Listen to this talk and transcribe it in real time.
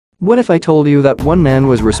What if I told you that one man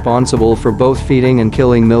was responsible for both feeding and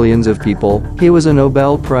killing millions of people? He was a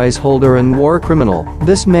Nobel Prize holder and war criminal.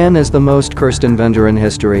 This man is the most cursed inventor in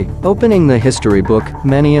history. Opening the history book,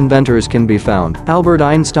 many inventors can be found: Albert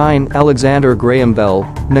Einstein, Alexander Graham Bell,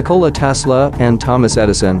 Nikola Tesla, and Thomas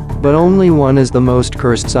Edison. But only one is the most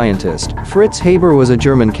cursed scientist. Fritz Haber was a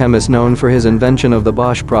German chemist known for his invention of the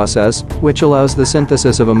Bosch process, which allows the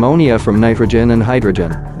synthesis of ammonia from nitrogen and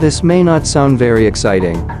hydrogen. This may not sound very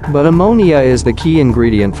exciting, but ammonia is the key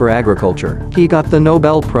ingredient for agriculture. He got the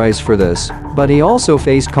Nobel Prize for this, but he also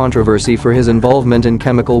faced controversy for his involvement in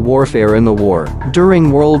chemical warfare in the war.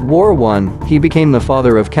 During World War I, he became the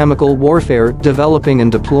father of chemical warfare, developing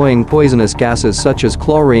and deploying poisonous gases such as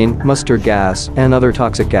chlorine, mustard gas, and other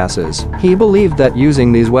toxic gases. He believed that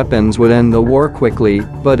using these weapons would end the war quickly,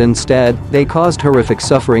 but instead, they caused horrific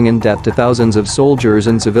suffering and death to thousands of soldiers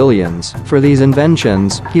and civilians. For these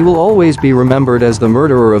inventions, he will always be remembered as the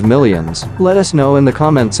murderer of millions. Let us know in the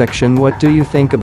comment section what do you think about